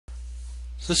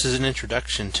So this is an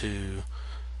introduction to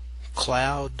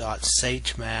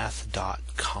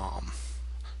cloud.sagemath.com.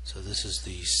 So this is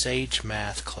the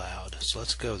SageMathCloud. So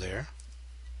let's go there.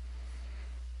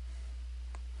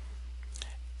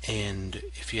 And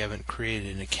if you haven't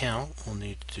created an account, we'll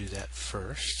need to do that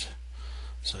first.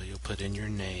 So you'll put in your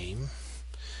name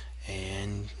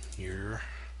and your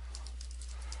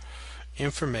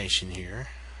information here.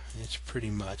 It's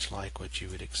pretty much like what you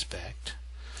would expect.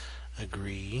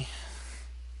 Agree,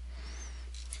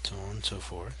 so on and so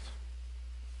forth.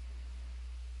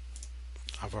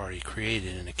 I've already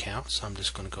created an account, so I'm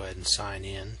just going to go ahead and sign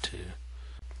in to.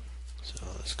 So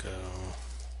let's go.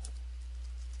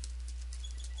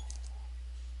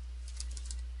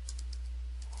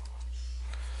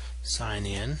 Sign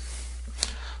in.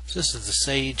 So this is the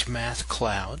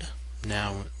SageMathCloud.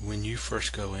 Now when you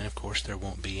first go in, of course there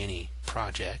won't be any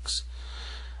projects,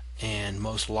 and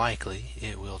most likely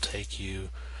it will take you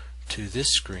to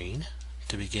this screen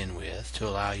to begin with to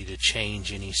allow you to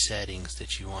change any settings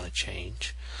that you want to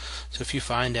change. So if you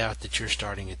find out that you're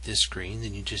starting at this screen,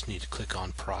 then you just need to click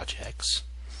on projects,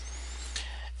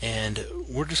 and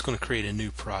we're just going to create a new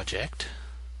project.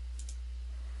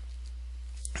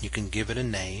 You can give it a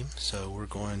name, so we're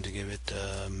going to give it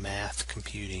Math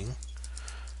Computing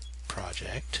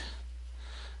Project,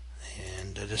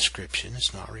 and a description.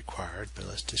 It's not required, but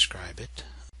let's describe it.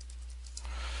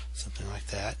 Something like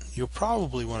that. You'll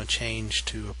probably want to change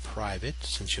to a private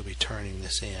since you'll be turning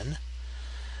this in,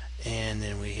 and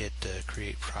then we hit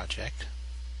Create Project.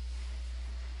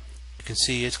 You can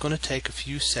see it's going to take a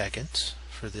few seconds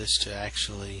for this to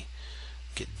actually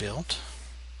get built.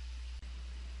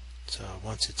 So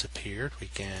once it's appeared, we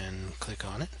can click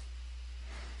on it.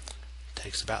 It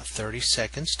takes about 30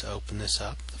 seconds to open this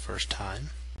up the first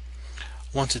time.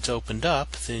 Once it's opened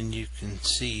up, then you can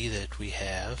see that we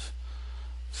have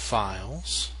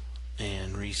files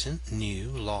and recent, new,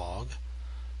 log,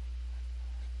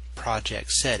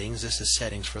 project settings. This is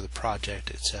settings for the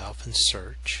project itself, and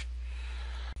search.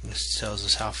 This tells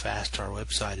us how fast our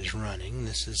website is running.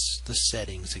 This is the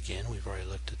settings again. We've already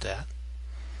looked at that.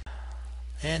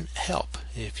 And help.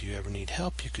 If you ever need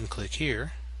help, you can click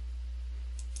here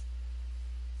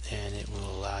and it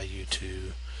will allow you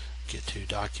to get to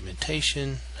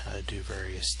documentation, how to do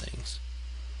various things.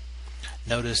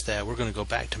 Notice that we're going to go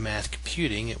back to Math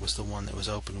Computing. It was the one that was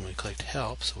open when we clicked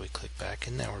help, so we click back,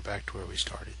 and now we're back to where we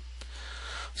started.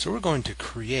 So we're going to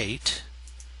create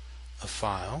a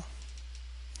file,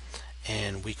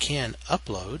 and we can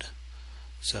upload.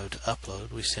 So to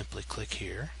upload, we simply click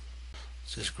here.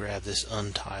 Just grab this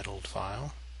untitled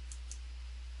file,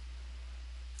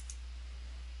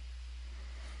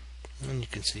 and you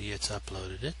can see it's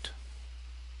uploaded it.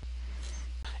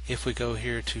 If we go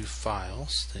here to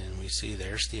files, then we see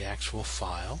there's the actual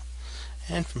file,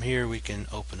 and from here we can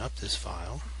open up this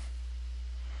file.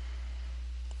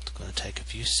 It's going to take a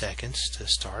few seconds to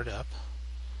start up.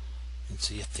 You can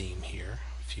see a theme here,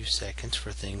 a few seconds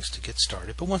for things to get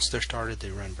started, but once they're started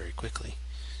they run very quickly.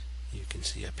 You can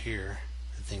see up here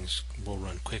things will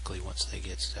run quickly once they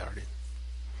get started.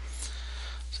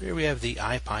 So here we have the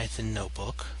Ipython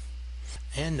Notebook,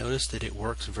 and notice that it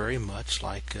works very much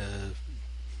like a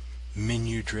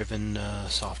menu-driven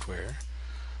software.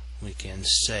 We can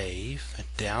save,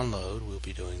 download, we'll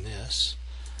be doing this,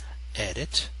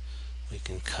 edit, we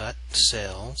can cut,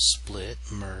 cell, split,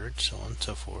 merge, so on and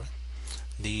so forth.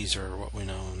 These are what we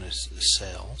know as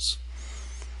cells.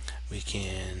 We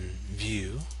can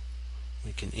view.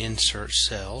 We can insert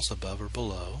cells above or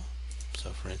below.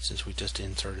 So for instance, we just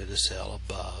inserted a cell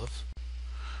above.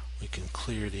 We can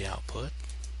clear the output.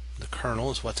 The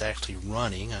kernel is what's actually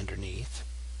running underneath.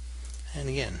 And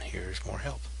again, here's more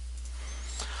help.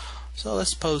 So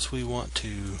let's suppose we want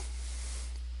to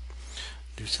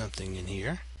do something in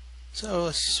here. So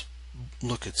let's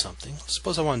look at something.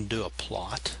 Suppose I want to do a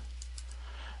plot.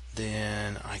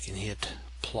 Then I can hit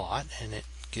plot, and it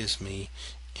gives me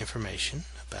information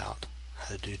about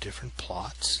how to do different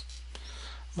plots.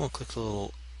 I'm going to click the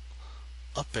little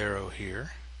up arrow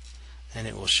here, and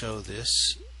it will show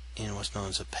this in what's known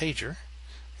as a pager.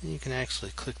 And you can actually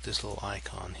click this little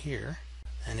icon here,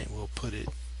 and it will put it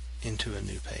into a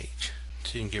new page.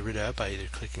 So you can get rid of it by either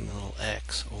clicking the little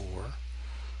X or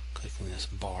clicking this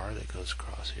bar that goes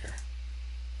across here.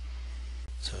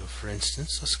 So for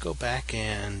instance, let's go back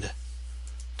and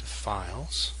to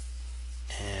files,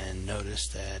 and notice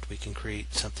that we can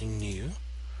create something new,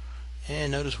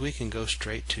 and notice we can go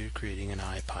straight to creating an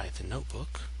Ipython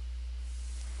notebook.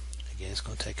 Again, it's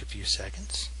going to take a few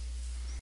seconds.